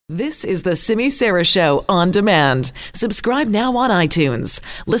This is the Simi Sara Show on demand. Subscribe now on iTunes.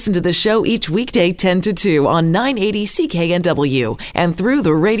 Listen to the show each weekday 10 to 2 on 980 CKNW and through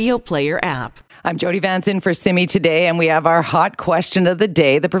the Radio Player app. I'm Jody Vance in for Simi today, and we have our hot question of the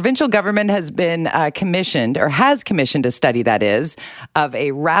day. The provincial government has been commissioned a study, that is, of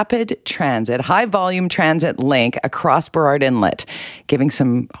a rapid transit, high-volume transit link across Burrard Inlet, giving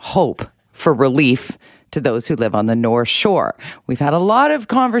some hope for relief to those who live on the North Shore. We've had a lot of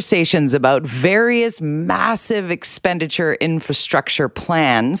conversations about various massive expenditure infrastructure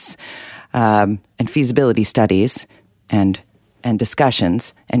plans and feasibility studies and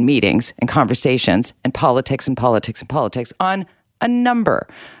discussions and meetings and conversations and politics on a number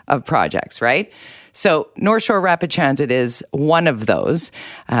of projects, right? So North Shore Rapid Transit is one of those.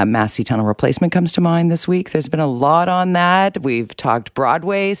 Massey Tunnel replacement comes to mind this week. There's been a lot on that. We've talked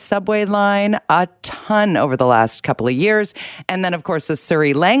Broadway subway line a ton over the last couple of years. And then, of course, the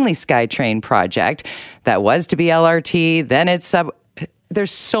Surrey-Langley SkyTrain project that was to be LRT. Then it's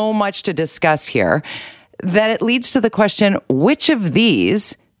there's so much to discuss here that it leads to the question, which of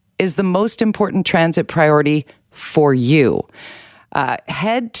these is the most important transit priority for you?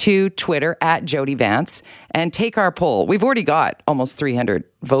 Head to Twitter at Jody Vance and take our poll. We've already got almost 300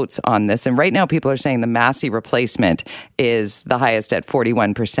 votes on this. And right now people are saying the Massey replacement is the highest at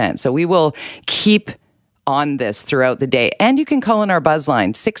 41%. So we will keep on this throughout the day. And you can call in our buzz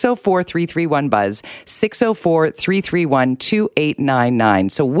line, 604-331-BUZZ, 604-331-2899.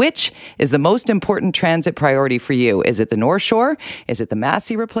 So which is the most important transit priority for you? Is it the North Shore? Is it the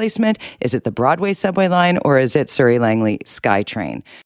Massey replacement? Is it the Broadway subway line? Or is it Surrey-Langley SkyTrain?